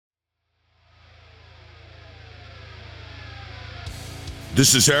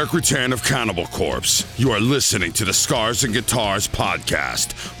This is Eric Rutan of Cannibal Corpse. You are listening to the Scars and Guitars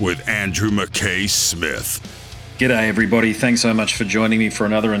podcast with Andrew McKay Smith. G'day everybody, thanks so much for joining me for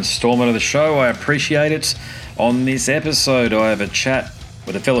another installment of the show. I appreciate it. On this episode, I have a chat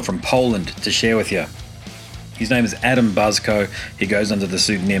with a fella from Poland to share with you. His name is Adam Buszko. He goes under the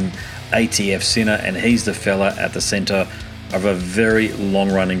pseudonym ATF Sinner, and he's the fella at the centre of a very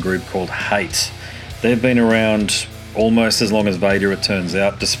long-running group called Hate. They've been around almost as long as Vader, it turns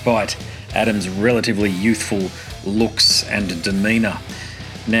out, despite Adam's relatively youthful looks and demeanour.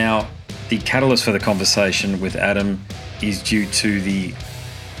 Now, the catalyst for the conversation with Adam is due to the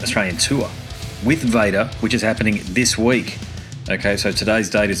Australian tour with Vader, which is happening this week. Okay, so today's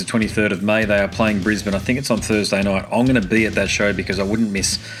date is the 23rd of May. They are playing Brisbane. I think it's on Thursday night. I'm going to be at that show because I wouldn't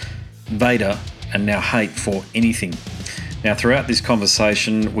miss Vader and now Hate for anything. Now, throughout this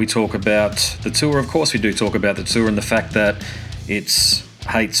conversation, we talk about the tour. Of course, we do talk about the tour and the fact that it's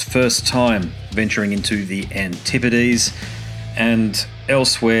Hate's first time venturing into the Antipodes. And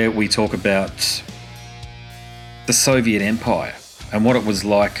elsewhere, we talk about the Soviet Empire and what it was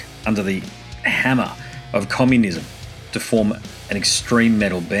like under the hammer of communism to form an extreme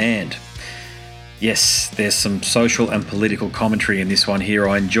metal band. Yes, there's some social and political commentary in this one here.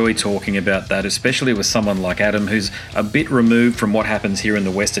 I enjoy talking about that, especially with someone like Adam, who's a bit removed from what happens here in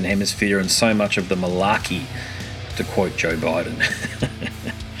the Western Hemisphere and so much of the malarkey, to quote Joe Biden.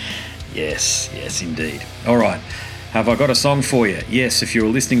 Yes, indeed. All right, have I got a song for you? Yes, if you're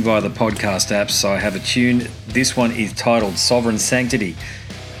listening via the podcast apps, I have a tune. This one is titled Sovereign Sanctity.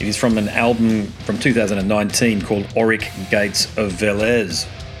 It is from an album from 2019 called Auric Gates of Velez.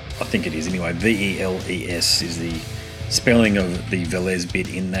 I think it is anyway. V-E-L-E-S is the spelling of the Velez bit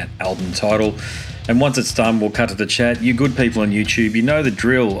in that album title. And once it's done, we'll cut to the chat. You good people on YouTube, you know the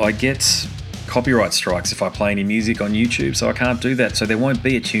drill. I get copyright strikes if I play any music on YouTube, so I can't do that. So there won't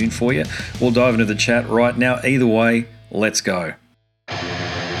be a tune for you. We'll dive into the chat right now. Either way, let's go.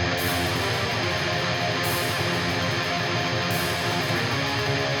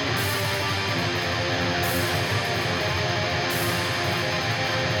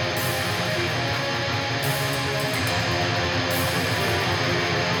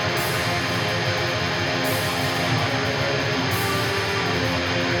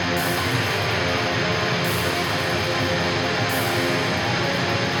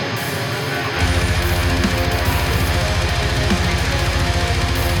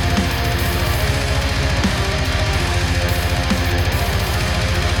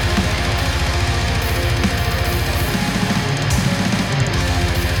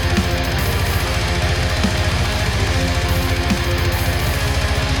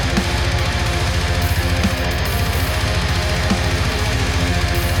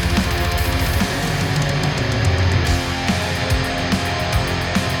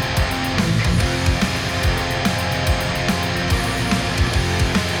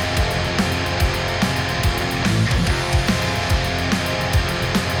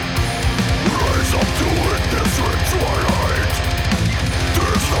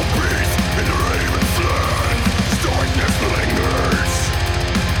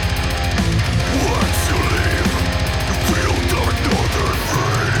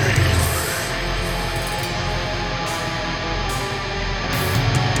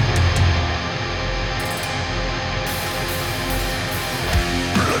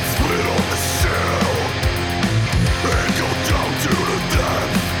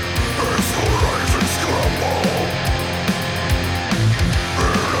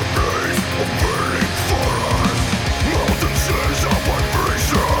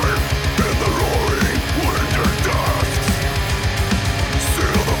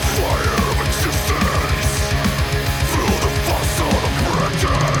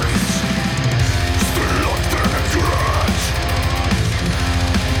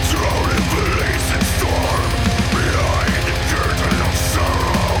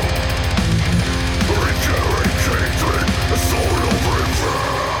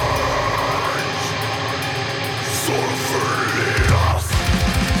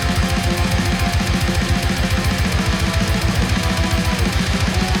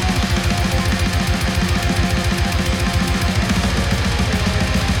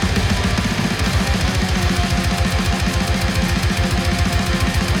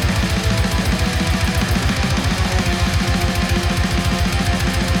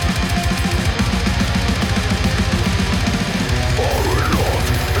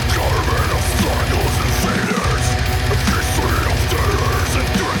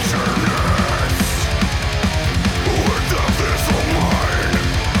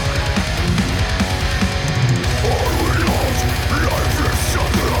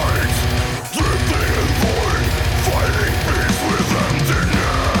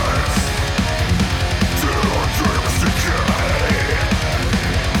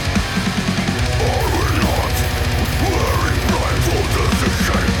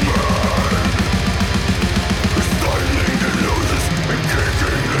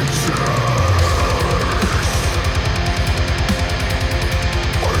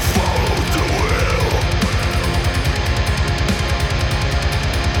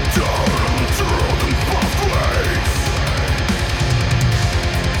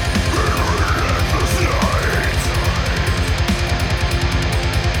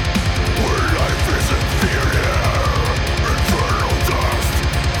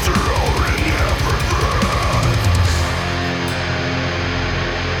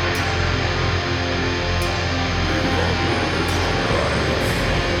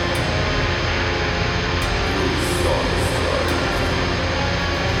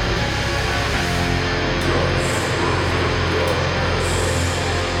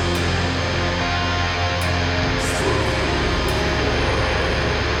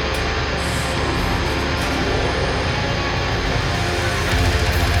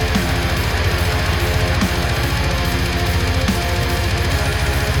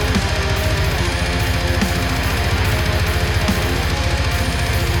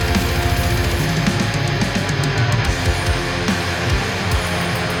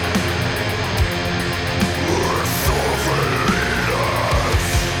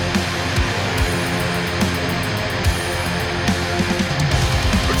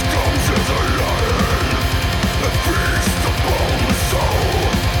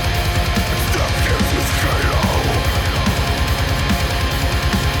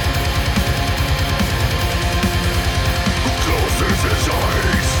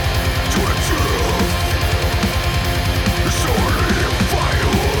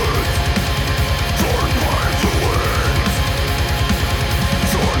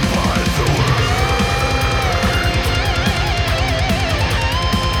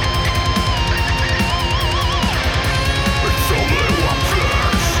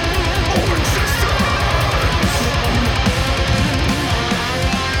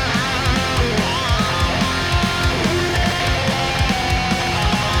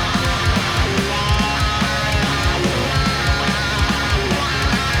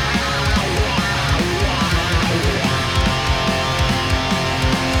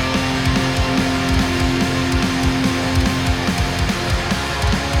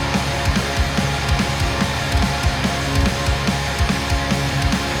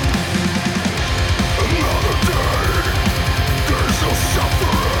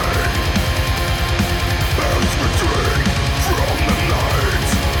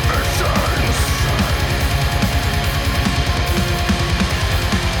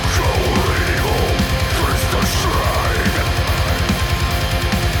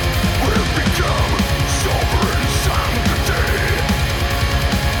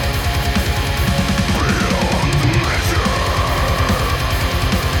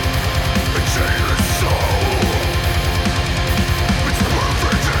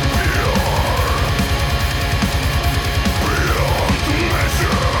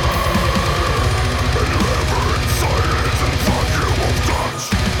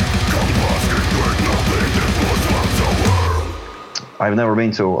 I've never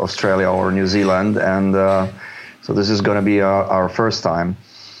been to Australia or New Zealand, and so this is going to be our first time.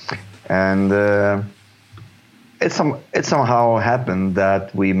 And it somehow happened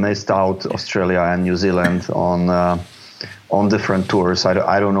that we missed out Australia and New Zealand on different tours.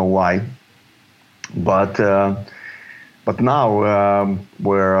 I don't know why, but now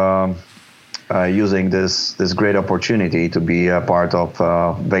we're using this great opportunity to be a part of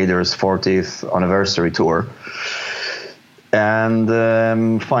Vader's 40th anniversary tour,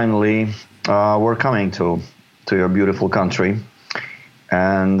 and finally we're coming to your beautiful country.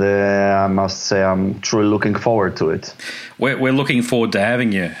 And I must say, I'm truly looking forward to it. We're looking forward to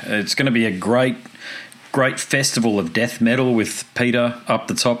having you. It's going to be a great festival of death metal with Peter up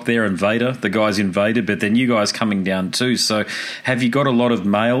the top there and Vader, the guys in Vader, but then you guys coming down too. So have you got a lot of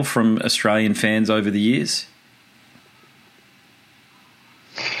mail from Australian fans over the years?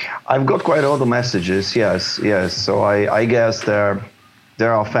 I've got quite a lot of messages, yes. So I guess there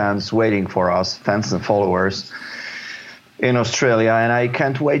are fans waiting for us, fans and followers in Australia, and I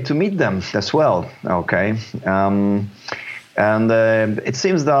can't wait to meet them as well. Okay, and it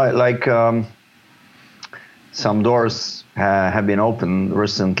seems that like some doors have been opened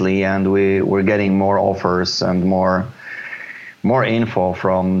recently, and we're getting more offers and more info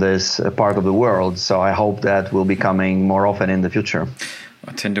from this part of the world. So I hope that will be coming more often in the future.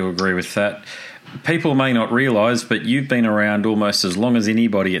 I tend to agree with that. People may not realise, but you've been around almost as long as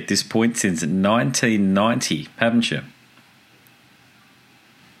anybody at this point, since 1990, haven't you?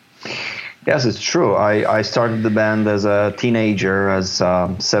 Yes, it's true. I started the band as a teenager, as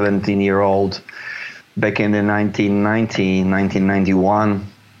a 17-year-old, back in the 1991,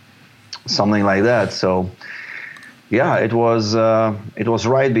 something like that. So, yeah, it was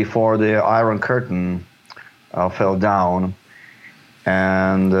right before the Iron Curtain fell down,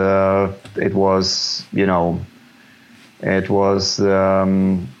 and it was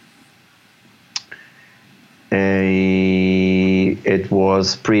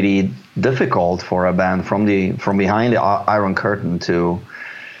pretty difficult for a band from behind the Iron Curtain to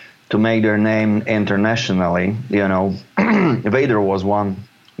make their name internationally. Vader was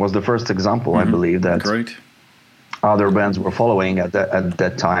the first example, I believe, that Great. Other bands were following at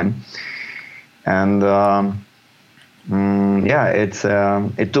that time, and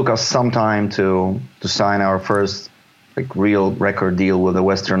it took us some time to sign our first real record deal with a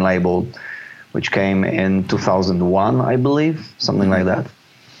Western label, which came in 2001, I believe, something like that.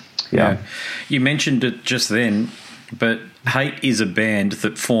 Yeah. You mentioned it just then, but Hate is a band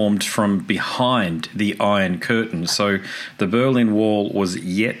that formed from behind the Iron Curtain. So the Berlin Wall was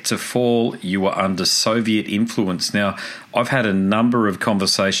yet to fall. You were under Soviet influence. Now, I've had a number of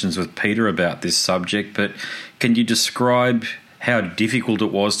conversations with Peter about this subject, but can you describe how difficult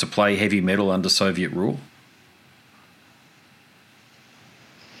it was to play heavy metal under Soviet rule?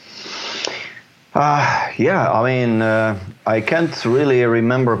 I mean, I can't really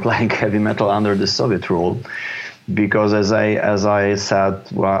remember playing heavy metal under the Soviet rule, because as I said,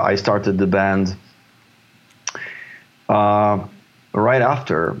 I started the band right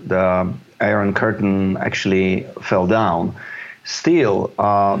after the Iron Curtain actually fell down. Still,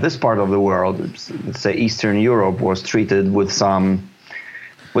 this part of the world, let's say Eastern Europe, was treated with some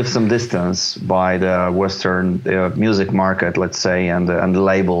distance by the Western music market, let's say, and the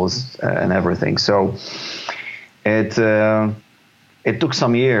labels and everything. So it took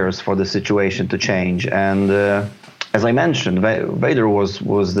some years for the situation to change. And as I mentioned, Vader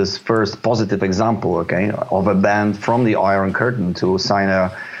was this first positive example, okay, of a band from the Iron Curtain to sign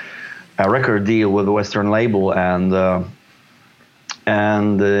a record deal with a Western label and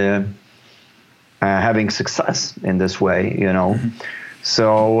having success in this way, Mm-hmm.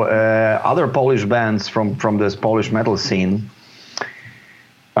 So other Polish bands from this Polish metal scene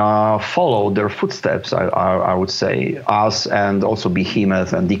followed their footsteps, I would say, us and also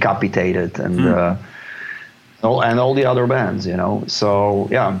Behemoth and Decapitated and all the other bands, So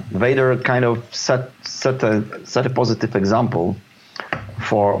yeah, Vader kind of set a positive example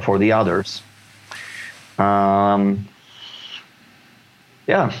for the others. That's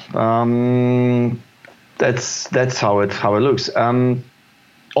how it looks.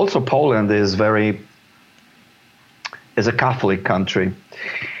 Also, Poland is a Catholic country,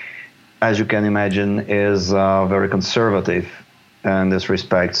 as you can imagine, is very conservative in this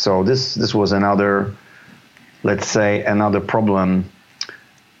respect. So this was another, let's say, another problem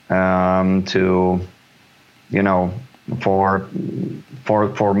for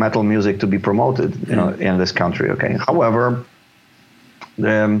metal music to be promoted, in this country. Okay. However,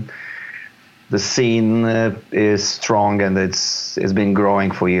 the scene is strong and it's been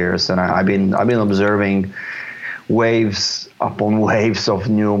growing for years, and I've been observing waves upon waves of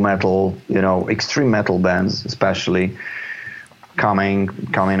new metal, extreme metal bands, especially coming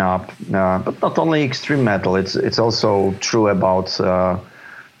up. But not only extreme metal; it's also true about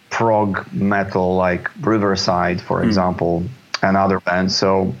prog metal, like Riverside, for example, and other bands.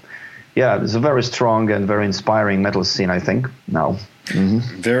 So, yeah, it's a very strong and very inspiring metal scene, I think, now. Mm-hmm.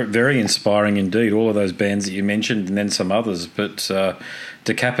 Very, very inspiring indeed. All of those bands that you mentioned, and then some others. But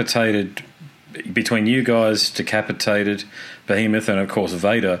Decapitated, between you guys, Decapitated, Behemoth, and of course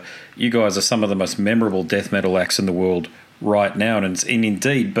Vader, you guys are some of the most memorable death metal acts in the world right now. And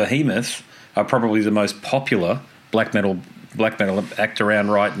indeed, Behemoth are probably the most popular black metal act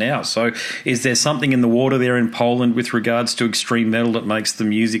around right now. So is there something in the water there in Poland with regards to extreme metal that makes the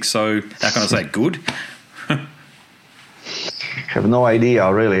music so, how can I say, good? I have no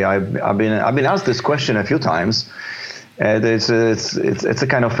idea, really. I've been asked this question a few times. It's a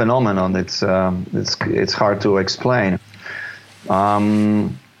kind of phenomenon. It's hard to explain.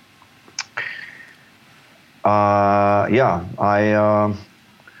 I'm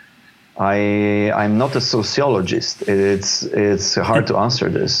not a sociologist. It's hard to answer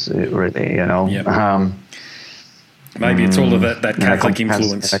this, really. Yep. Maybe it's all of that Catholic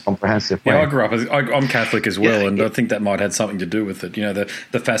influence. In a comprehensive way. Yeah, I grew up. I'm Catholic as well, and I think that might have something to do with it.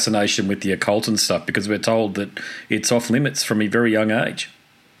 The fascination with the occult and stuff, because we're told that it's off limits from a very young age.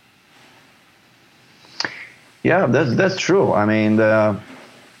 Yeah, that's true. I mean, the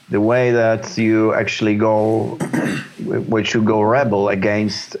way that you actually go rebel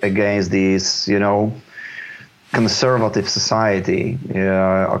against these, conservative society,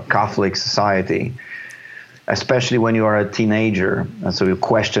 or Catholic society. Especially when you are a teenager, and so you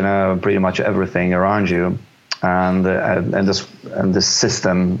question pretty much everything around you, and the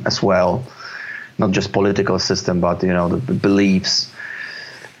system as well, not just political system, but the beliefs,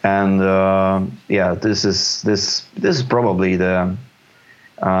 and this is probably the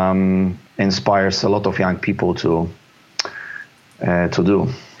inspires a lot of young people to do.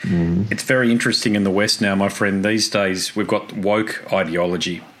 Mm-hmm. It's very interesting in the West now, my friend. These days we've got woke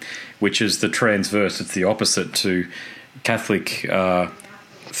ideology, which is the transverse. It's the opposite to Catholic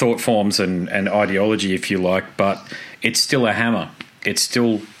thought forms and ideology, if you like, but it's still a hammer. It's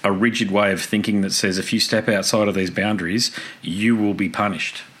still a rigid way of thinking that says if you step outside of these boundaries, you will be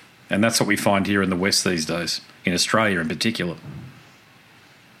punished. And that's what we find here in the West these days, in Australia in particular.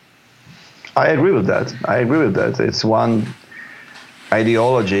 I agree with that. It's one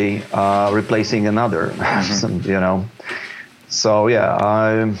ideology replacing another, Mm-hmm. So yeah,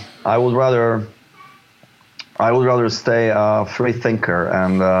 I would rather stay a free thinker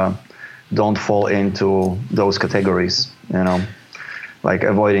and don't fall into those categories, like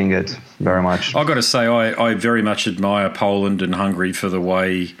avoiding it very much. I've got to say, I very much admire Poland and Hungary for the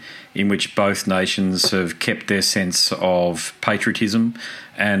way in which both nations have kept their sense of patriotism,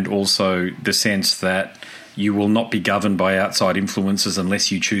 and also the sense that you will not be governed by outside influences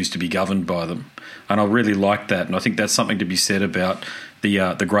unless you choose to be governed by them. And I really like that, and I think that's something to be said about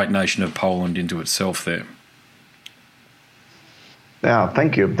the great nation of Poland into itself there. Yeah,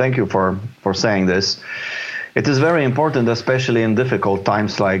 thank you for saying this. It is very important, especially in difficult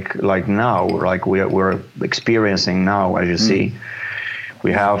times like now, like we're experiencing now. As you see,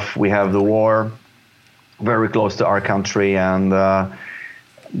 we have the war very close to our country, and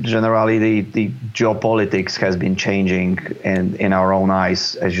generally the geopolitics has been changing in our own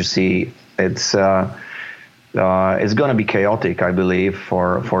eyes. As you see, it's going to be chaotic, I believe,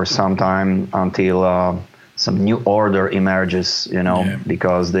 for some time until some new order emerges.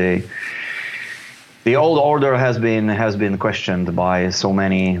 Because the old order has been questioned by so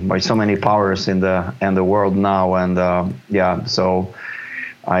many powers in the world now, and so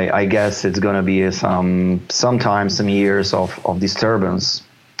I guess it's going to be some years of disturbance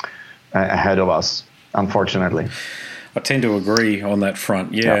ahead of us, unfortunately. I tend to agree on that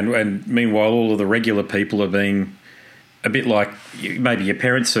front, yeah. And meanwhile, all of the regular people are being a bit like maybe your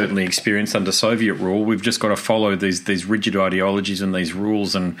parents certainly experienced under Soviet rule. We've just got to follow these rigid ideologies and these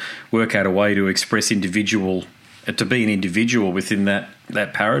rules and work out a way to express to be an individual within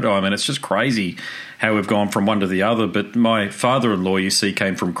that paradigm. And it's just crazy how we've gone from one to the other. But my father-in-law, you see,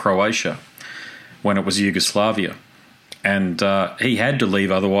 came from Croatia when it was Yugoslavia. And he had to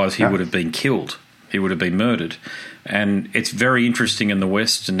leave, otherwise he would have been killed. He would have been murdered. And it's very interesting in the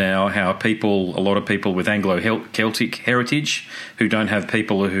West now how a lot of people with Anglo-Celtic heritage who don't have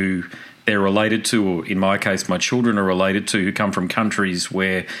people who they're related to, or in my case, my children are related to, who come from countries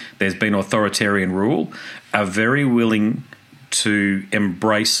where there's been authoritarian rule, are very willing to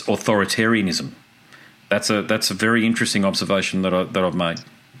embrace authoritarianism. That's a very interesting observation that I've made.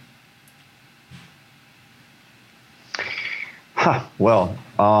 Well,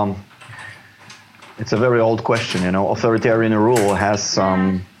 it's a very old question. Authoritarian rule has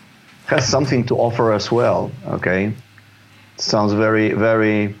something to offer as well. Okay, sounds very,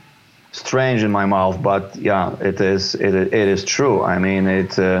 very strange in my mouth, but yeah, it is true. I mean,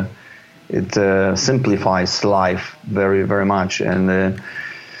 it simplifies life very, very much, and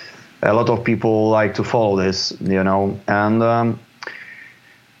a lot of people like to follow this, and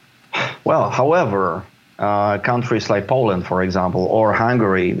well, however, countries like Poland, for example, or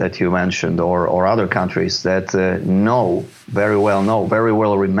Hungary that you mentioned, or other countries that very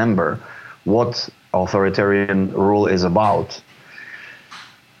well remember what authoritarian rule is about.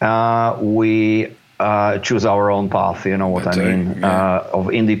 We choose our own path, you know what I mean,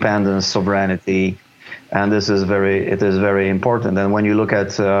 of independence, sovereignty, and it is very important. And when you look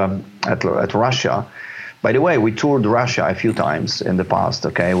at Russia, by the way, we toured Russia a few times in the past.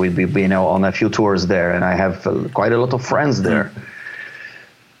 Okay, we've been on a few tours there, and I have quite a lot of friends there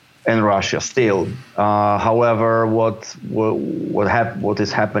in Russia still. However, what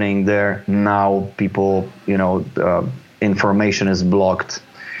is happening there now? People, information is blocked.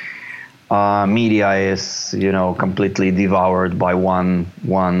 Media is, completely devoured by one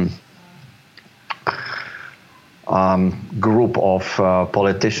group of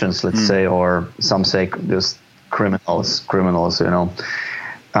politicians, let's say, or some say just criminals.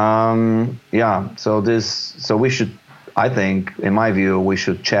 So we should, I think, in my view, we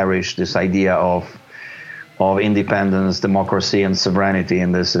should cherish this idea of independence, democracy, and sovereignty,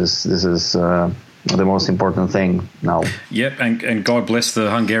 and this is the most important thing now. Yep, and God bless the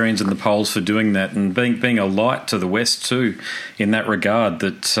Hungarians and the Poles for doing that, and being a light to the West too in that regard,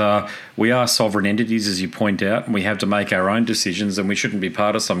 that we are sovereign entities, as you point out, and we have to make our own decisions, and we shouldn't be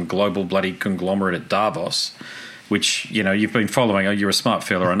part of some global bloody conglomerate at Davos, which, you've been following. You're a smart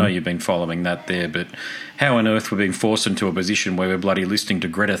fella, I know you've been following that there, but how on earth we're being forced into a position where we're bloody listening to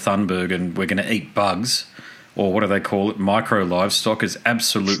Greta Thunberg and we're going to eat bugs, or what do they call it, micro livestock, is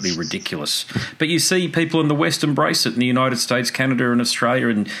absolutely ridiculous. But you see people in the West embrace it, in the United States, Canada and Australia,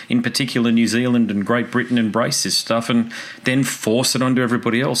 and in particular New Zealand and Great Britain embrace this stuff and then force it onto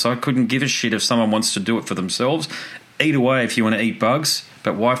everybody else. I couldn't give a shit if someone wants to do it for themselves. Eat away if you want to eat bugs,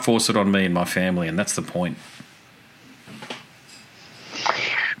 but why force it on me and my family? And that's the point.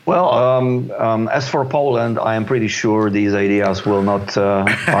 Well, as for Poland, I am pretty sure these ideas are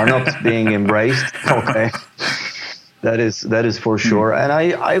not being embraced. Okay, that is for sure. And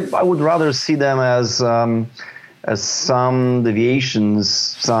I would rather see them as some deviations,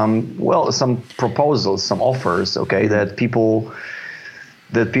 some proposals, some offers. Okay, that people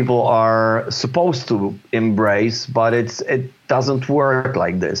are supposed to embrace, but it doesn't work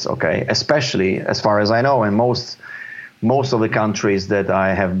like this. Okay, especially as far as I know, in most of the countries that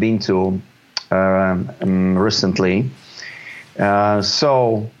I have been to recently.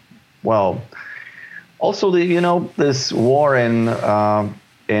 Also this war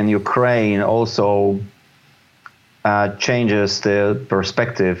in Ukraine also changes the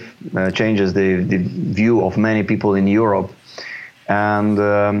perspective, changes the view of many people in Europe, and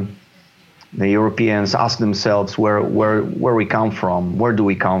the Europeans ask themselves where we come from, where do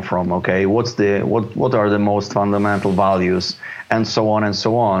we come from? Okay, what are the most fundamental values, and so on and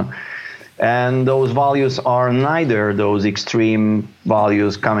so on. And those values are neither those extreme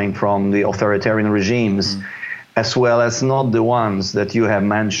values coming from the authoritarian regimes, as well as not the ones that you have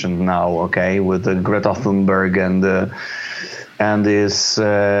mentioned now. Okay, with the Greta Thunberg and this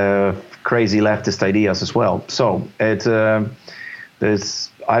crazy leftist ideas as well. So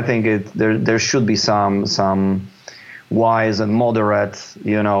I think there should be some wise and moderate,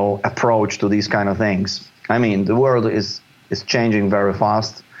 approach to these kind of things. I mean, the world is changing very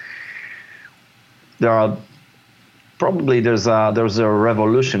fast. There's a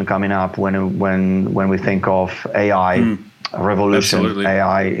revolution coming up when we think of AI revolution. Absolutely.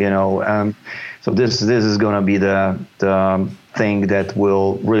 AI, so this is going to be the thing that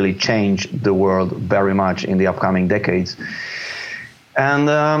will really change the world very much in the upcoming decades. And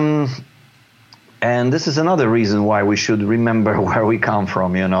this is another reason why we should remember where we come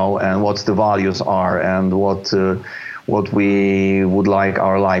from, and what the values are, and what we would like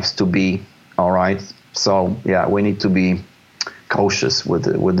our lives to be. All right. So yeah, we need to be cautious with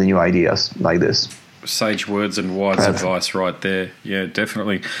the new ideas like this. Sage words and wise advice right there. Yeah,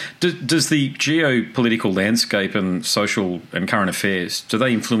 definitely. Does the geopolitical landscape and social and current affairs, do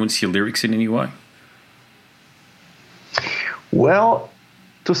they influence your lyrics in any way? Well,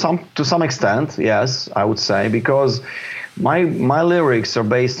 to some extent, yes, I would say, because my lyrics are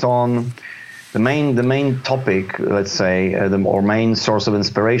based on the main topic. Let's say, or main source of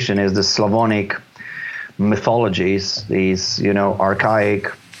inspiration is the Slavonic mythologies, these,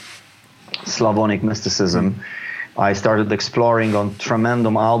 archaic Slavonic mysticism, I started exploring on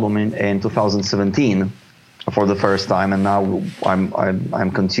Tremendum album in 2017 for the first time, and now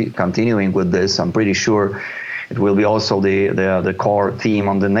I'm continuing with this. I'm pretty sure it will be also the core theme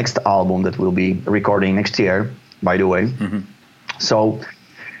on the next album that we'll be recording next year, by the way. So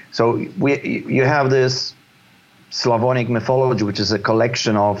you have this Slavonic mythology, which is a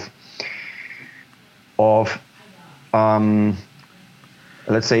collection of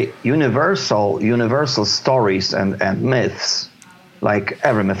let's say universal stories and myths, like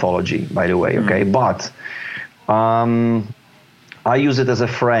every mythology, by the way. Okay, but I use it as a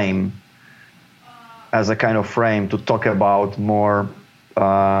frame, as a kind of frame to talk about more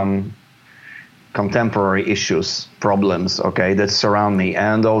contemporary issues, problems, okay, that surround me.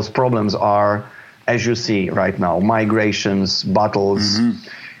 And those problems are, as you see right now, migrations, battles,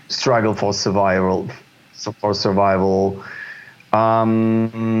 struggle for survival,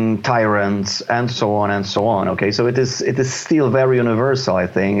 tyrants, and so on and so on. Okay, so it is still very universal. I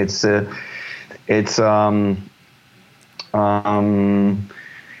think it's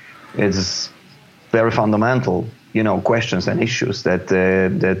very fundamental, questions and issues that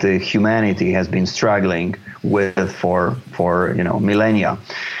humanity has been struggling with for millennia.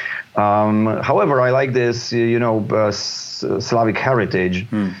 However, I like this, Slavic heritage.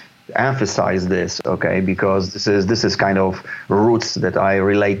 Emphasize this, okay, because this is kind of roots that I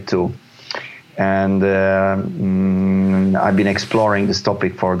relate to, and I've been exploring this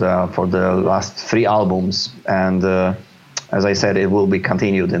topic for the last 3 albums, and as I said, it will be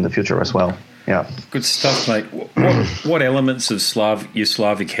continued in the future as well. Yeah, good stuff, mate. What elements of your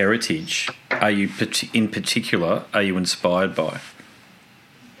Slavic heritage are you in particular inspired by?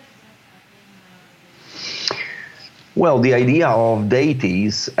 Well, the idea of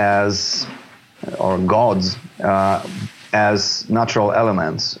deities or gods as natural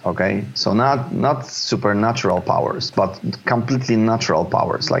elements, okay? So not supernatural powers, but completely natural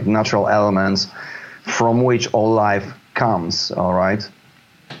powers, like natural elements from which all life comes, all right?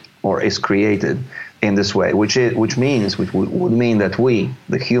 Or is created in this way, which would mean that we,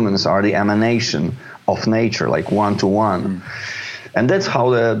 the humans, are the emanation of nature, like one-to-one. And that's how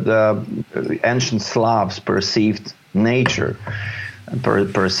the ancient Slavs perceived nature,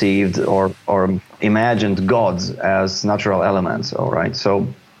 perceived or imagined gods as natural elements. All right, so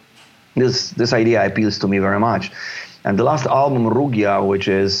this idea appeals to me very much. And the last album, Rugia, which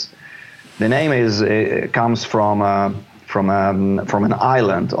is the name comes from an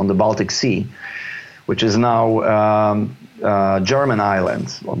island on the Baltic Sea, which is now German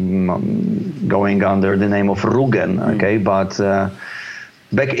island, going under the name of Rügen. Okay, but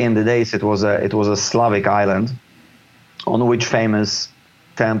back in the days it was a Slavic island on which famous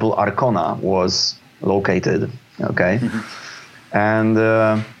temple Arcona was located. Okay, and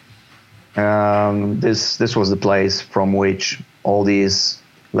this was the place from which all these,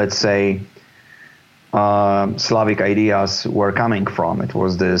 let's say, Slavic ideas were coming from. It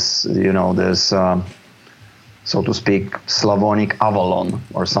was this, so to speak, Slavonic Avalon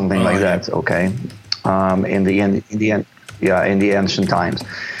or something like that. Okay, in the ancient times.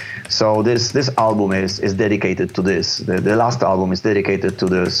 So this album is dedicated to this. The last album is dedicated to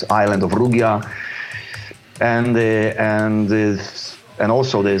this island of Rugia, and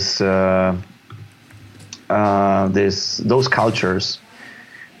also those cultures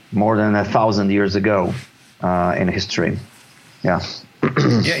more than 1,000 years ago in history. Yeah.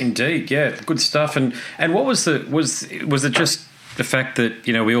 Yeah, indeed. Yeah, good stuff. And what was it just the fact that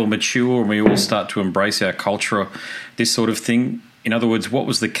we all mature and we all start to embrace our culture, this sort of thing? In other words, what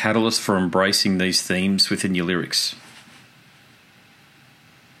was the catalyst for embracing these themes within your lyrics?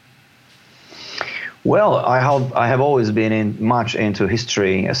 Well, I have always been much into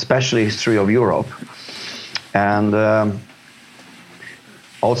history, especially history of Europe, and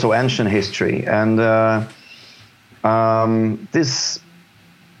also ancient history. And this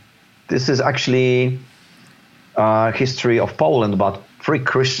is actually history of Poland, but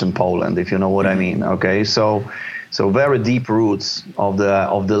pre-Christian Poland, if you know what I mean. Okay, so very deep roots of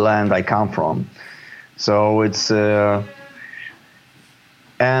the land I come from. So it's and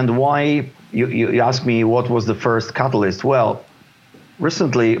why you ask me what was the first catalyst? Well,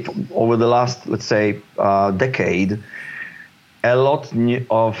 recently, over the last, let's say, decade, a lot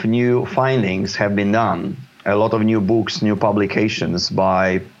of new findings have been done. A lot of new books, new publications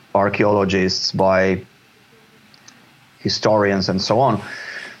by archaeologists, by historians, and so on.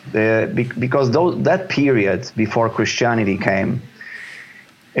 Because that period before Christianity came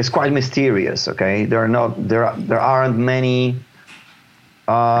is quite mysterious. Okay, there aren't many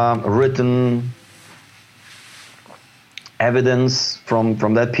written evidence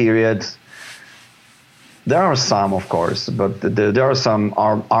from that period. There are some, of course, but there are some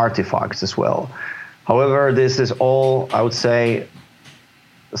artifacts as well. However, this is all, I would say,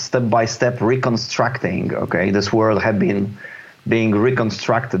 step-by-step reconstructing. Okay, this world had been being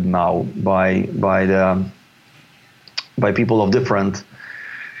reconstructed now by people of different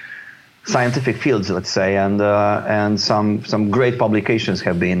scientific fields, let's say, and some great publications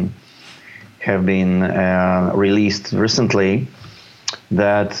have been released recently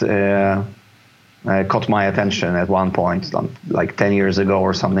that caught my attention at one point, like 10 years ago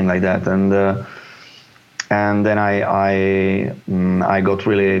or something like that, and then I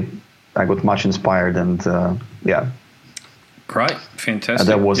got much inspired, and yeah. Great, fantastic. And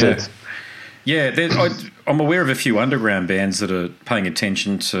that was it. Yeah, I'm aware of a few underground bands that are paying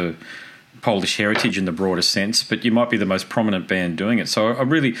attention to Polish heritage in the broader sense, but you might be the most prominent band doing it. So I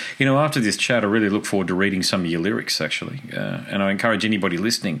really, after this chat, I really look forward to reading some of your lyrics, actually. And I encourage anybody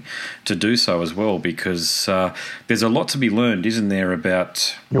listening to do so as well, because there's a lot to be learned, isn't there,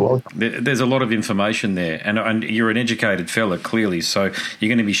 about... You're welcome. There's a lot of information there, and you're an educated fella, clearly, so you're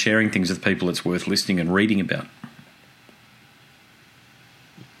going to be sharing things with people it's worth listening and reading about.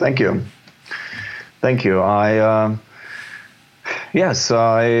 Thank you.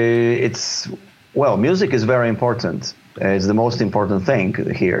 Music is very important. It's the most important thing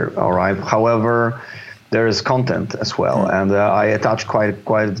here. All right. However, there is content as well, and I attach quite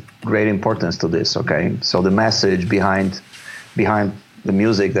great importance to this. Okay. So the message behind the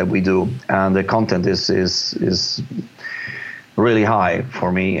music that we do and the content is really high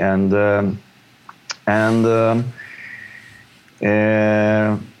for me, and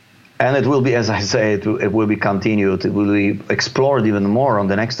it will be, as I say, it will be continued. It will be explored even more on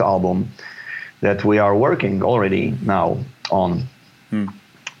the next album that we are working already now on.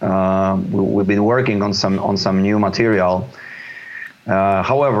 We've been working on some new material.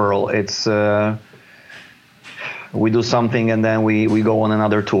 However, it's we do something and then we go on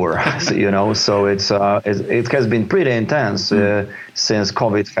another tour. So it has been pretty intense since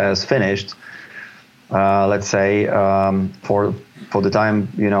COVID has finished. Let's say for the time,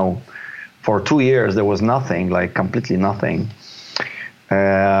 for 2 years there was nothing, like completely nothing,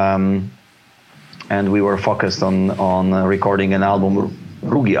 and we were focused on recording an album,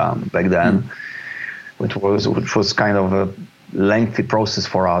 Rugia, back then, which was kind of a lengthy process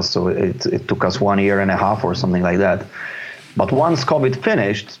for us. So it took us 1.5 years or something like that. But once COVID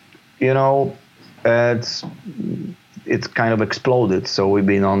finished, it's kind of exploded. So we've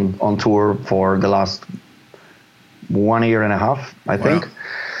been on tour for the last 1.5 years, I think.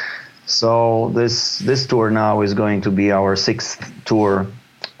 So this tour now is going to be our 6th tour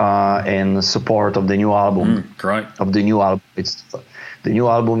in support of the new album. Great. Of the new album. The new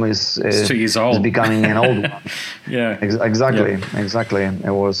album is 2 years old. Is becoming an old one. Yeah. Exactly.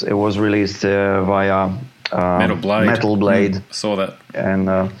 It was released via Metal Blade. Saw that. And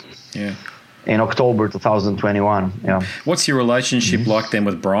in October 2021. Yeah. What's your relationship like then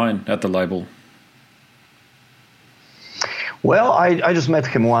with Brian at the label? Well, I just met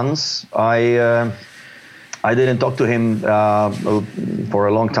him once. I didn't talk to him for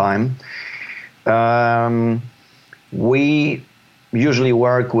a long time. We usually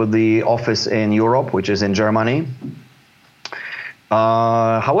work with the office in Europe, which is in Germany.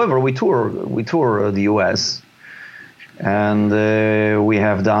 However, we tour the US, and we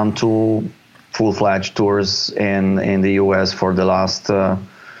have done 2 full-fledged tours in the US for the last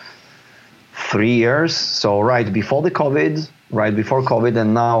 3 years. So right before COVID,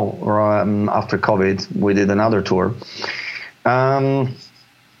 and now after COVID, we did another tour.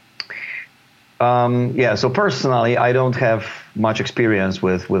 So personally, I don't have much experience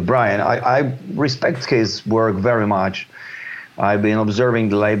with Brian. I respect his work very much. I've been observing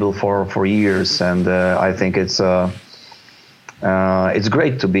the label for years, and I think it's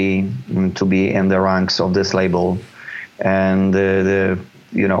great to be in the ranks of this label, and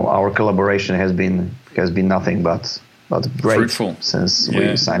our collaboration has been nothing but great. Fruitful since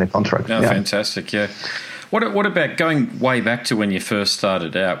we signed a contract. No, fantastic. Yeah. What about going way back to when you first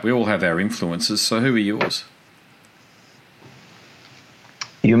started out? We all have our influences. So who are yours?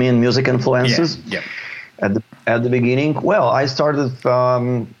 You mean music influences? Yeah. At the beginning, well, I started.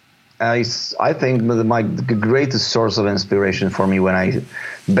 I think my greatest source of inspiration for me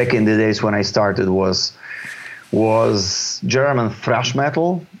back in the days when I started was German thrash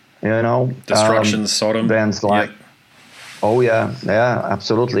metal. Destruction, Sodom, bands like. Yep. Oh yeah,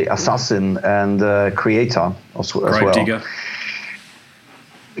 absolutely. Assassin and Creator as well.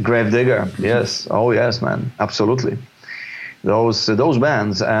 Gravedigger, yes. Oh yes, man, absolutely. Those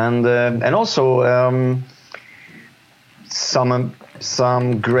bands, and also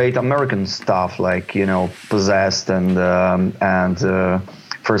some great American stuff, like, you know, Possessed and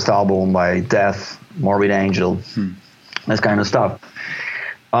first album by Death, Morbid Angel, that kind of stuff.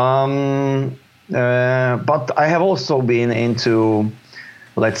 But I have also been into,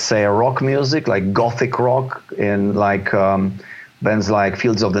 let's say, rock music, like gothic rock, in like bands like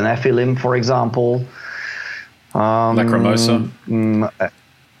Fields of the Nephilim, for example. Lacrimosa.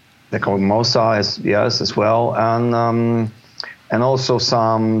 Lacrimosa, as well, and also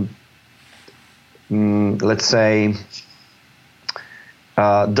some, let's say,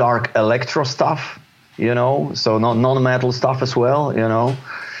 dark electro stuff, you know, so non-metal stuff as well, you know.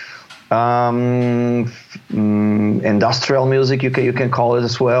 Industrial music, you can call it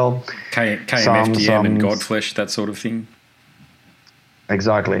as well. KMFDM and Godflesh, that sort of thing.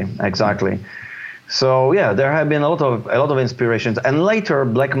 Exactly. So yeah, there have been a lot of inspirations, and later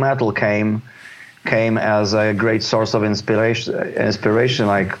black metal came as a great source of inspiration,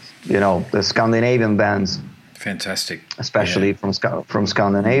 like, you know, the Scandinavian bands. Fantastic. Especially from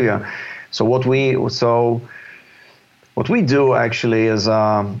Scandinavia. So what we do actually is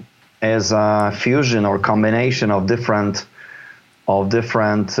a fusion or combination of different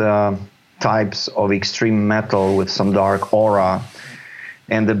types of extreme metal with some dark aura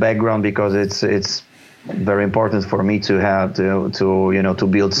in the background, because it's very important for me to have to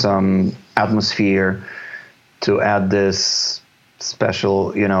build some atmosphere, to add this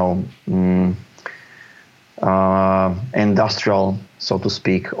special, you know, industrial, so to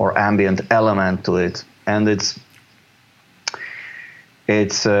speak, or ambient element to it. And it's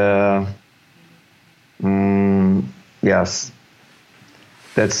yes,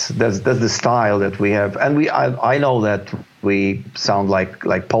 that's the style that we have, and I know that we sound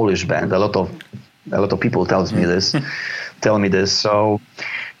like Polish band. A lot of people tell me this. So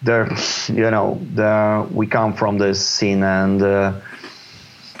there, you know, we come from this scene, and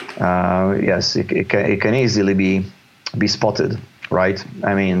yes, it can easily be spotted, right?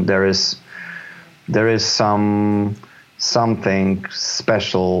 I mean, there is something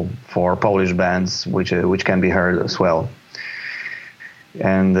special for Polish bands which can be heard as well.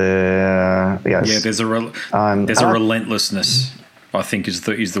 And yes, yeah, there's a relentlessness, I think, is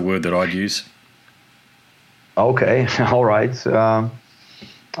the word that I'd use. Okay, all right, I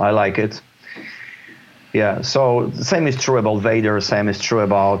like it. Yeah, so the same is true about Vader, same is true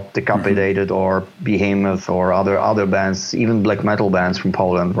about Decapitated or Behemoth or other bands, even black metal bands from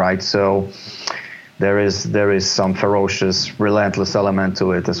Poland, right? So there is some ferocious, relentless element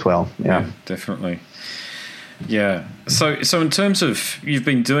to it as well. Yeah, definitely. Yeah. So in terms of, you've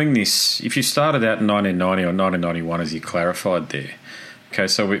been doing this, if you started out in 1990 or 1991, as you clarified there, okay,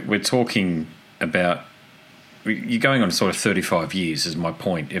 so we're talking about, you're going on sort of 35 years is my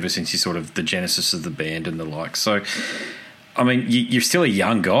point, ever since you sort of the genesis of the band and the like. So, I mean, you're still a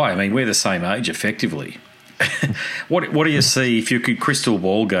young guy. I mean, we're the same age effectively. What do you see, if you could crystal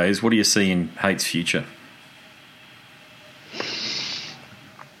ball gaze, what do you see in Hate's future?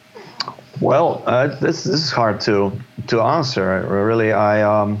 Well, this is hard to answer. Really,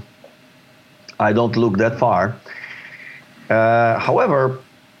 I don't look that far. However,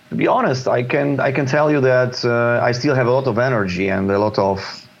 to be honest, I can tell you that I still have a lot of energy and a lot of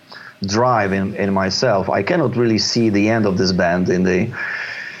drive in myself. I cannot really see the end of this band in the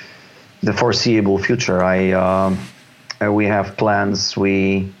foreseeable future. We have plans.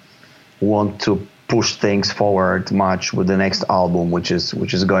 We want to push things forward much with the next album, which is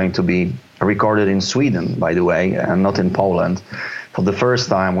going to be recorded in Sweden, by the way, and not in Poland. For the first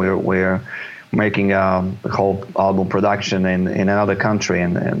time, we're making a whole album production in another country,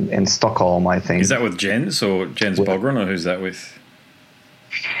 in Stockholm, I think. Is that with Jens Bogren, or who's that with?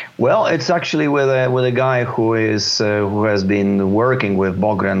 Well, it's actually with a guy who has been working with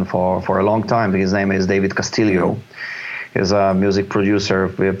Bogren for a long time. His name is David Castillo. He's a music producer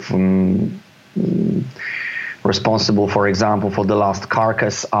responsible, for example, for the last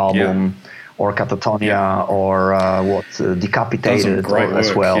Carcass album, or Catatonia, or Decapitated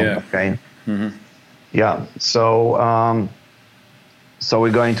as well. Yeah. Okay. Mm-hmm. Yeah. So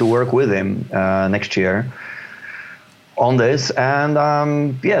we're going to work with him next year on this,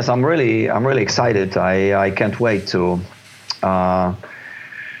 and yes, I'm really excited. I can't wait to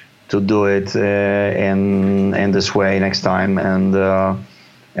do it in this way next time. And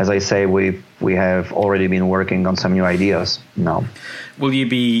as I say, we have already been working on some new ideas now. Will you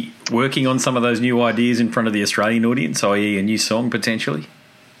be working on some of those new ideas in front of the Australian audience, i.e. a new song potentially?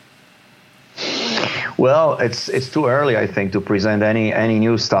 Well, it's too early, I think, to present any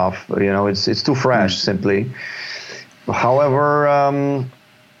new stuff. You know, it's too fresh, simply. However,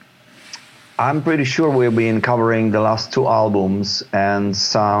 I'm pretty sure we've been covering the last two albums and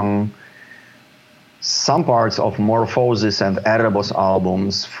some parts of Morphosis and Erebos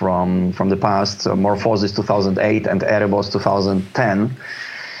albums from the past, Morphosis 2008 and Erebos 2010.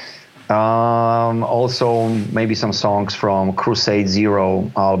 Also, maybe some songs from Crusade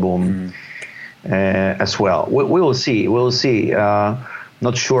Zero album as well. We will see. We'll see.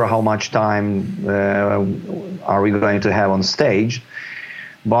 Not sure how much time are we going to have on stage,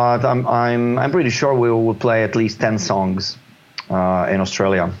 but I'm pretty sure we will play at least 10 songs in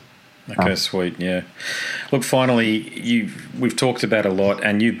Australia. Okay, sweet, yeah. Look, finally, we've talked about a lot,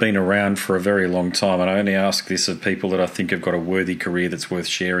 and you've been around for a very long time, and I only ask this of people that I think have got a worthy career that's worth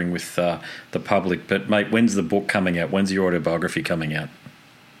sharing with the public. But, mate, when's the book coming out? When's your autobiography coming out?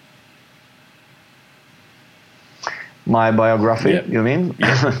 My biography, Yep. you mean?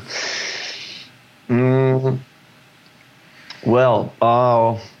 Yep. Well,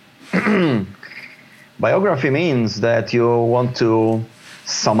 biography means that you want to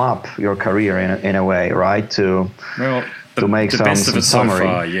sum up your career in a way, right? To make the some best of it summary. so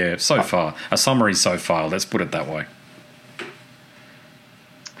far, yeah, so far. A summary so far, let's put it that way.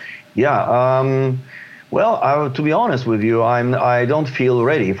 Yeah. Well, to be honest with you, I don't feel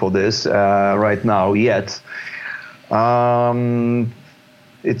ready for this right now yet.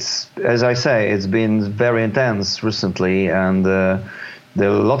 It's, as I say, it's been very intense recently, and there are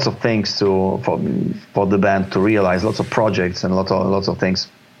lots of things for the band to realize, lots of projects and lots of things.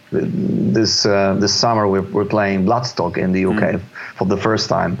 This summer we're playing Bloodstock in the UK for the first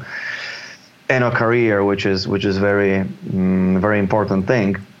time in our career, which is very very important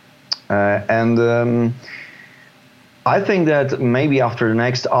thing, and I think that maybe after the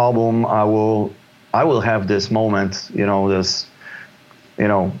next album I will have this moment,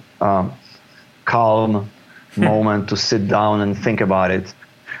 calm moment to sit down and think about it.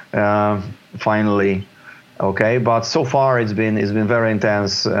 Finally, okay. But so far it's been very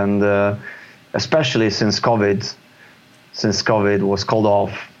intense, and especially since COVID was called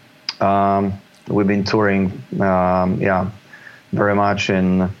off, we've been touring, very much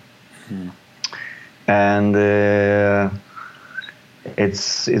and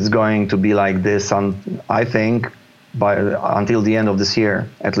it's going to be like this, I think, until the end of this year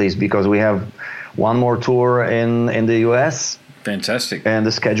at least, because we have one more tour in the US. Fantastic. And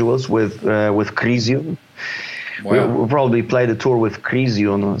the schedules with Crisium. Wow. We'll probably play the tour with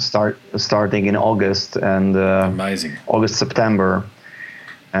Crisium starting in August and amazing. August, September.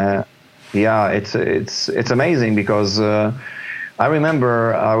 It's amazing because I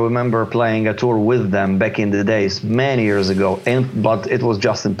remember playing a tour with them back in the days, many years ago, but it was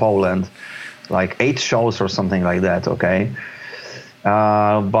just in Poland, like 8 shows or something like that, okay?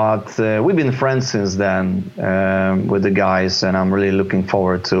 But we've been friends since then with the guys, and I'm really looking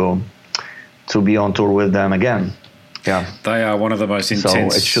forward to be on tour with them again. Yeah, they are one of the most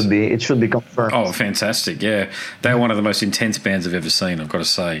intense. So it should be confirmed. Oh, fantastic! Yeah, they're one of the most intense bands I've ever seen. I've got to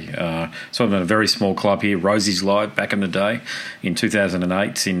say. So I'm in a very small club here, Rosie's Live, back in the day, in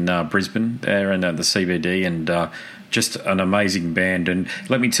 2008 in Brisbane, there in the CBD, and just an amazing band. And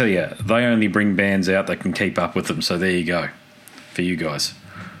let me tell you, they only bring bands out that can keep up with them. So there you go, for you guys.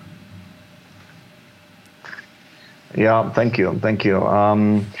 Yeah, thank you.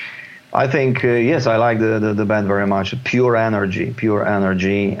 I think yes, I like the band very much. Pure energy,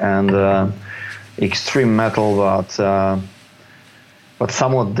 and extreme metal, but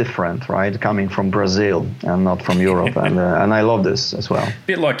somewhat different, right? Coming from Brazil and not from Europe, and I love this as well. A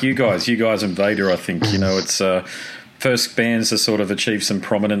bit like you guys and Vader. I think it's first bands to sort of achieve some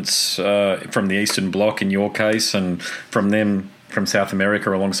prominence from the Eastern Bloc in your case, and from them. From South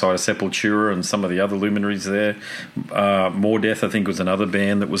America, alongside Sepultura and some of the other luminaries there. More Death, I think, was another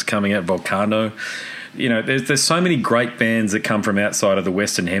band that was coming out. Volcano. There's so many great bands that come from outside of the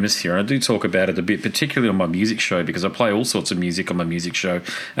Western Hemisphere. And I do talk about it a bit, particularly on my music show, because I play all sorts of music on my music show,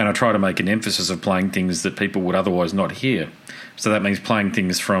 and I try to make an emphasis of playing things that people would otherwise not hear. So that means playing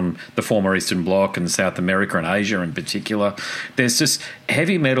things from the former Eastern Bloc and South America and Asia in particular. There's just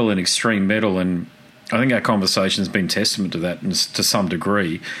heavy metal and extreme metal, and I think our conversation's been testament to that, and to some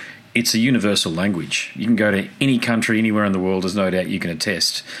degree. It's a universal language. You can go to any country, anywhere in the world, there's no doubt you can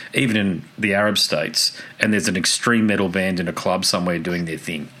attest, even in the Arab states, and there's an extreme metal band in a club somewhere doing their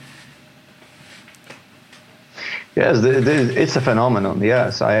thing. Yes, it's a phenomenon.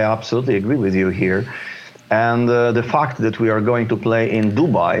 Yes, I absolutely agree with you here. And the fact that we are going to play in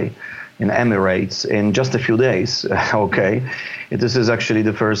Dubai, in Emirates, in just a few days, okay, this is actually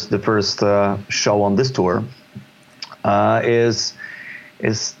the first show on this tour, is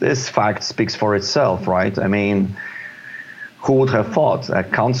this fact speaks for itself, right? I mean, who would have thought a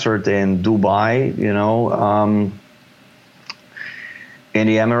concert in Dubai, in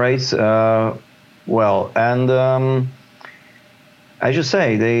the Emirates, I should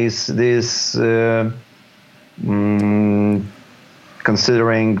say this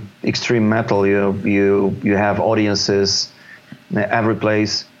considering extreme metal, you have audiences every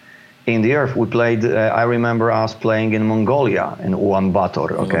place in the earth. We played. I remember us playing in Mongolia in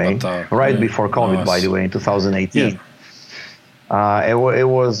Ulaanbaatar. Okay, right before COVID, nice. By the way, in 2018. Yeah.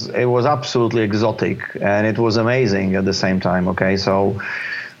 It was absolutely exotic, and it was amazing at the same time. Okay, so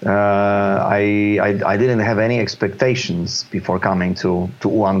I didn't have any expectations before coming to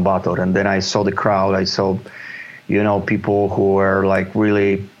Ulaanbaatar, and then I saw the crowd. I saw, people who were like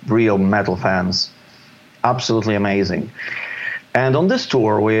really real metal fans. Absolutely amazing. And on this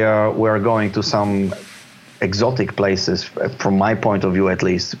tour, we are going to some exotic places, from my point of view at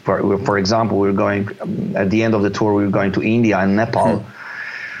least. For example, we're going at the end of the tour. We're going to India and Nepal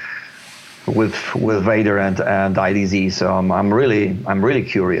with Vader and IDZ. So I'm really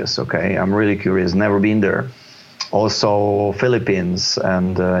curious. Okay, I'm really curious. Never been there. Also Philippines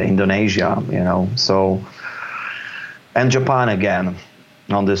and Indonesia. So and Japan again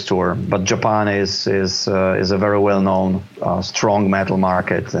on this tour, but Japan is a very well-known strong metal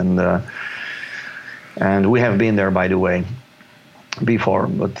market, and we have been there, by the way, before.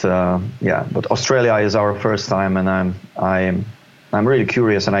 But but Australia is our first time, and I'm really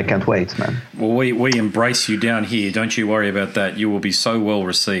curious, and I can't wait, man. Well, we embrace you down here. Don't you worry about that. You will be so well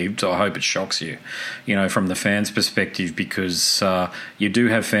received. I hope it shocks you, from the fans' perspective, because you do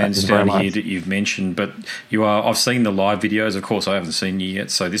have fans down here that you've mentioned. But I've seen the live videos. Of course, I haven't seen you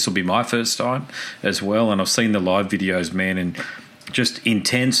yet, so this will be my first time as well. And I've seen the live videos, man, and just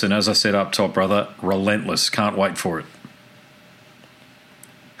intense. And as I said up top, brother, relentless. Can't wait for it.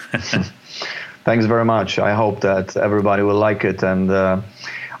 Thanks very much. I hope that everybody will like it, and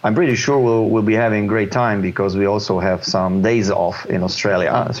I'm pretty sure we'll be having a great time, because we also have some days off in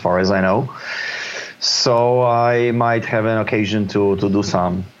Australia, as far as I know. So I might have an occasion to do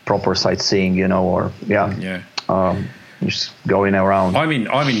some proper sightseeing, just going around. I'm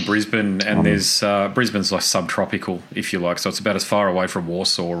in Brisbane, and there's Brisbane's like subtropical, if you like, so it's about as far away from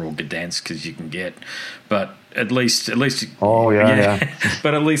Warsaw or Gdansk as you can get, but. At least. Oh yeah.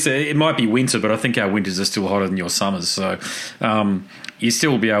 But at least it might be winter, but I think our winters are still hotter than your summers. So you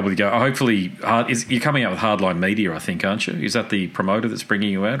still will be able to go. Hopefully, you're coming out with Hardline Media, I think, aren't you? Is that the promoter that's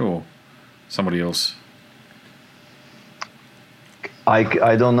bringing you out, or somebody else?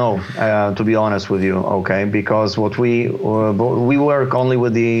 I don't know, to be honest with you. Okay, because what we work only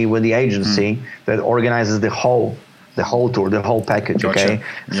with the agency that organizes the whole tour, the whole package. Gotcha. Okay,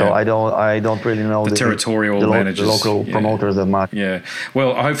 so yeah. I don't really know the territorial managers, the local promoters that much. Yeah,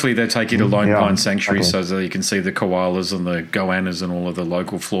 well, hopefully they take you to Lone Pine Sanctuary, so that you can see the koalas and the goannas and all of the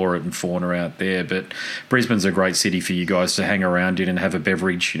local flora and fauna out there. But Brisbane's a great city for you guys to hang around in and have a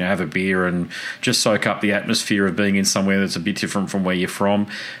beverage, have a beer, and just soak up the atmosphere of being in somewhere that's a bit different from where you're from.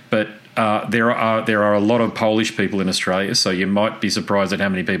 But there are a lot of Polish people in Australia, so you might be surprised at how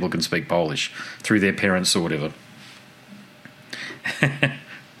many people can speak Polish through their parents or whatever.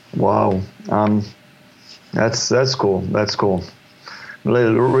 Wow, that's cool. That's cool.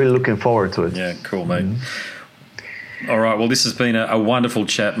 Really looking forward to it. Yeah, cool, mate. Mm-hmm. All right, well, this has been a wonderful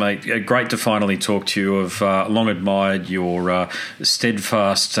chat, mate. Great to finally talk to you. I've long admired your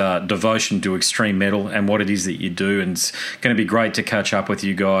steadfast devotion to extreme metal and what it is that you do, and it's going to be great to catch up with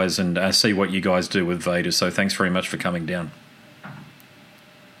you guys and see what you guys do with Vader. So thanks very much for coming down.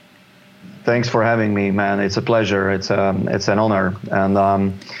 Thanks for having me, man. It's a pleasure. It's an honor,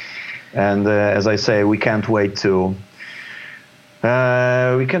 and as I say, we can't wait to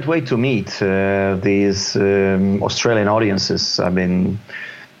meet these Australian audiences. I've been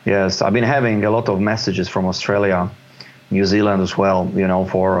having a lot of messages from Australia, New Zealand as well,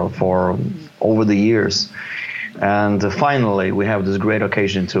 for over the years, and finally we have this great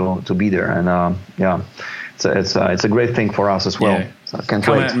occasion to be there, and it's a great thing for us as well. Yeah. So I can't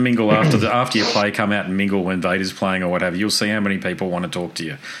come wait. out and mingle after you play. Come out and mingle when Vader's playing or whatever. You'll see how many people want to talk to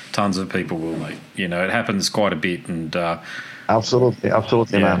you. Tons of people will, mate. It happens quite a bit, and absolutely,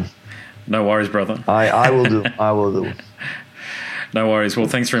 yeah. Man. No worries, brother. I will do. I will do. No worries. Well,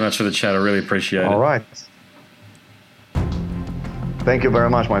 thanks very much for the chat. I really appreciate it. All right. Thank you very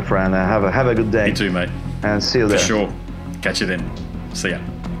much, my friend. Have a good day. You too, mate. And see you there. For sure. Catch you then. See ya.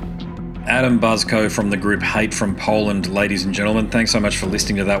 Adam Buszko from the group Hate from Poland, ladies and gentlemen. Thanks so much for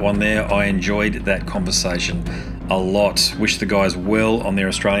listening to that one there. I enjoyed that conversation a lot. Wish the guys well on their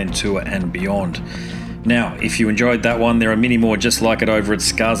Australian tour and beyond. Now, if you enjoyed that one, there are many more just like it over at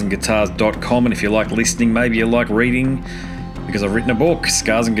scarsandguitars.com, and if you like listening, maybe you like reading, because I've written a book,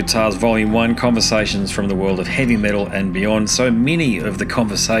 Scars and Guitars Volume 1, Conversations from the World of Heavy Metal and Beyond. So many of the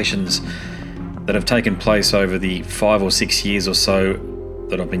conversations that have taken place over the 5 or 6 years or so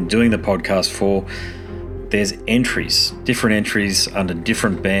that I've been doing the podcast for, there's entries, different entries under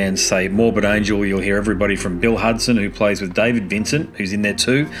different bands. Say Morbid Angel, you'll hear everybody from Bill Hudson, who plays with David Vincent, who's in there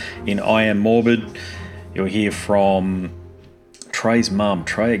too, in I Am Morbid. You'll hear from Trey's mum,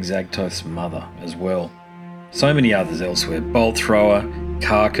 Trey Exacto's mother as well. So many others elsewhere. Bolt Thrower,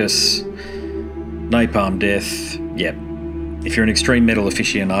 Carcass, Napalm Death. Yep. If you're an extreme metal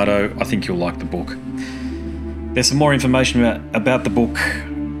aficionado, I think you'll like the book. There's some more information about the book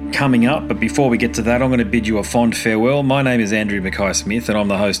coming up, but before we get to that, I'm going to bid you a fond farewell. My name is Andrew Mackay-Smith, and I'm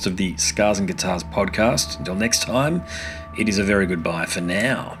the host of the Scars and Guitars podcast. Until next time, it is a very goodbye for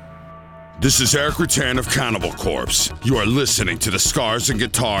now. This is Eric Rattan of Cannibal Corpse. You are listening to the Scars and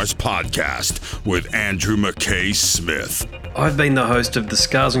Guitars podcast with Andrew Mackay-Smith. I've been the host of the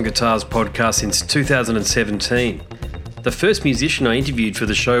Scars and Guitars podcast since 2017. The first musician I interviewed for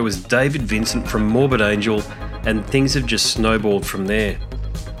the show was David Vincent from Morbid Angel, and things have just snowballed from there.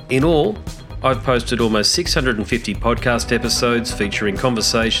 In all, I've posted almost 650 podcast episodes featuring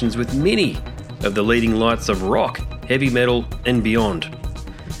conversations with many of the leading lights of rock, heavy metal, and beyond.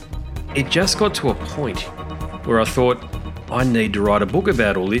 It just got to a point where I thought, I need to write a book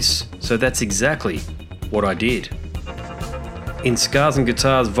about all this, so that's exactly what I did. In Scars and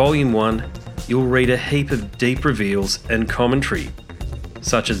Guitars Volume 1, you'll read a heap of deep reveals and commentary,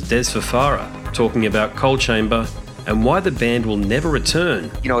 such as Des Fafara talking about Coal Chamber and why the band will never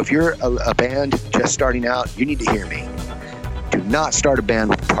return. You know, if you're a band just starting out, you need to hear me. Do not start a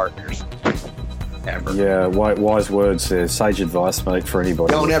band with partners. Ever. Yeah, wise words there. Sage advice, mate, for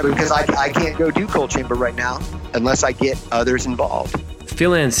anybody. Don't ever, because I can't go do Coal Chamber right now unless I get others involved.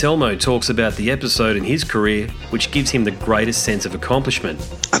 Phil Anselmo talks about the episode in his career which gives him the greatest sense of accomplishment.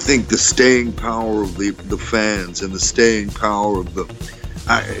 I think the staying power of the fans and the staying power of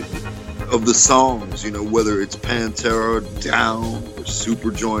the songs, you know, whether it's Pantera, Down, or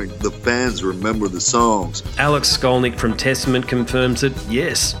Superjoint, the fans remember the songs. Alex Skolnick from Testament confirms that,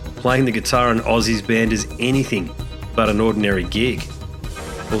 yes, playing the guitar in Ozzy's band is anything but an ordinary gig.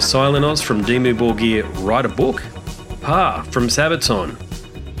 Will Silent Oz from Dimmu Borgir write a book? Pa from Sabaton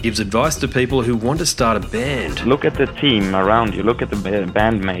gives advice to people who want to start a band. Look at the team around you, look at the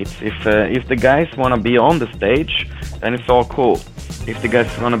bandmates. If the guys want to be on the stage, then it's all cool. If the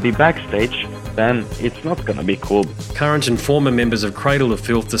guys want to be backstage, then it's not going to be cool. Current and former members of Cradle of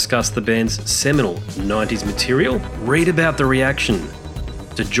Filth discuss the band's seminal 90s material. Read about the reaction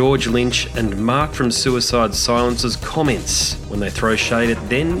to George Lynch and Mark from Suicide Silence's comments when they throw shade at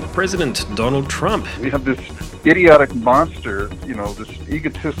then President Donald Trump. We have this idiotic monster, you know, this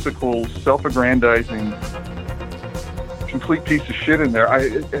egotistical, self-aggrandizing, complete piece of shit in there. I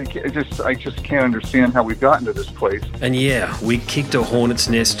just can't understand how we've gotten to this place. And yeah, we kicked a hornet's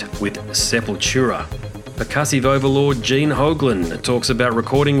nest with Sepultura. Percussive overlord Gene Hoglan talks about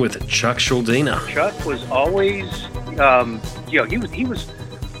recording with Chuck Schuldiner. Chuck was always, he was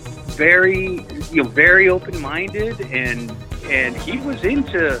very open-minded, and he was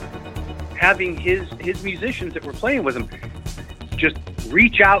into having his musicians that were playing with him just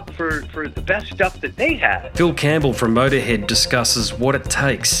reach out for the best stuff that they had. Phil Campbell from Motorhead discusses what it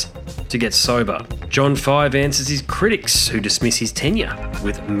takes to get sober. John Five answers his critics who dismiss his tenure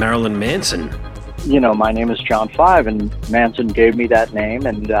with Marilyn Manson. You know, my name is John Five, and Manson gave me that name,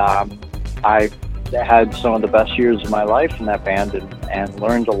 and I had some of the best years of my life in that band and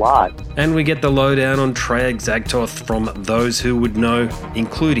learned a lot. And we get the lowdown on Trey Exactoth from those who would know,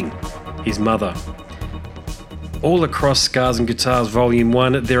 including his mother. All across Scars and Guitars Volume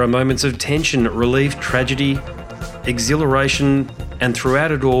 1, there are moments of tension, relief, tragedy, exhilaration, and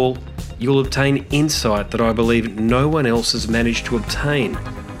throughout it all, you'll obtain insight that I believe no one else has managed to obtain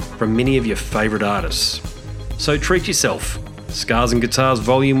from many of your favourite artists. So treat yourself. Scars and Guitars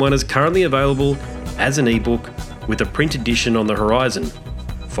Volume 1 is currently available as an ebook with a print edition on the horizon.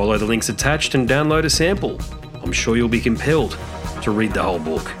 Follow the links attached and download a sample. I'm sure you'll be compelled to read the whole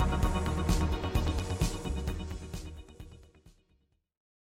book.